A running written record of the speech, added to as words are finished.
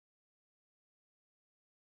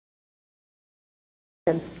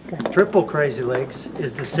Triple crazy legs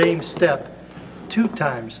is the same step 2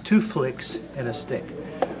 times, 2 flicks and a stick.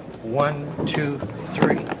 1, 2,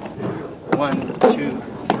 3. 1, 2,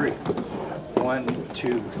 3. 1,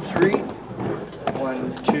 2, 3.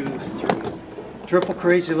 1, 2, 3. Triple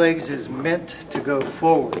crazy legs is meant to go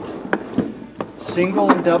forward. Single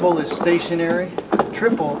and double is stationary.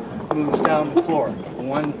 Triple moves down the floor.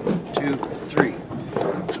 1, 2, 3.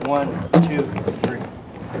 1, 2, 3.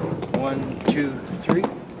 1, 2, 3.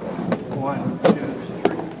 1, 2,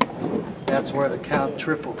 3. That's where the count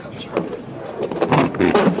triple comes from.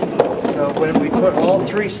 So when we put all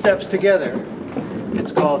 3 steps together,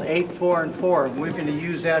 it's called 8, 4, and 4. And we're going to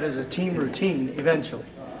use that as a team routine eventually.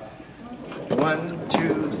 1,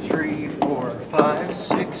 2, 3, 4, 5,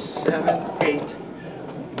 6, 7, 8.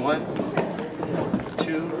 1,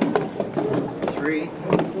 2, 3,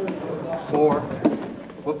 4.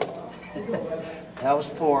 Whoop. That was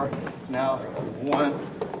 4. Now 1,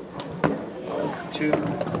 2,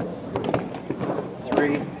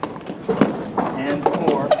 3, and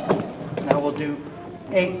 4. Now we'll do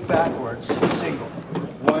 8 backwards, single.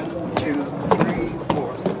 1, 2, 3,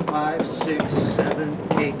 4, 5, 6, 7,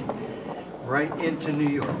 8. Right into New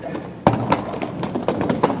York.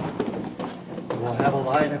 So we'll have a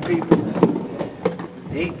line of people.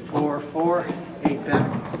 8, 4, 4, 8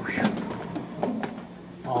 back.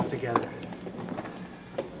 All together.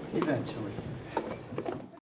 Eventually.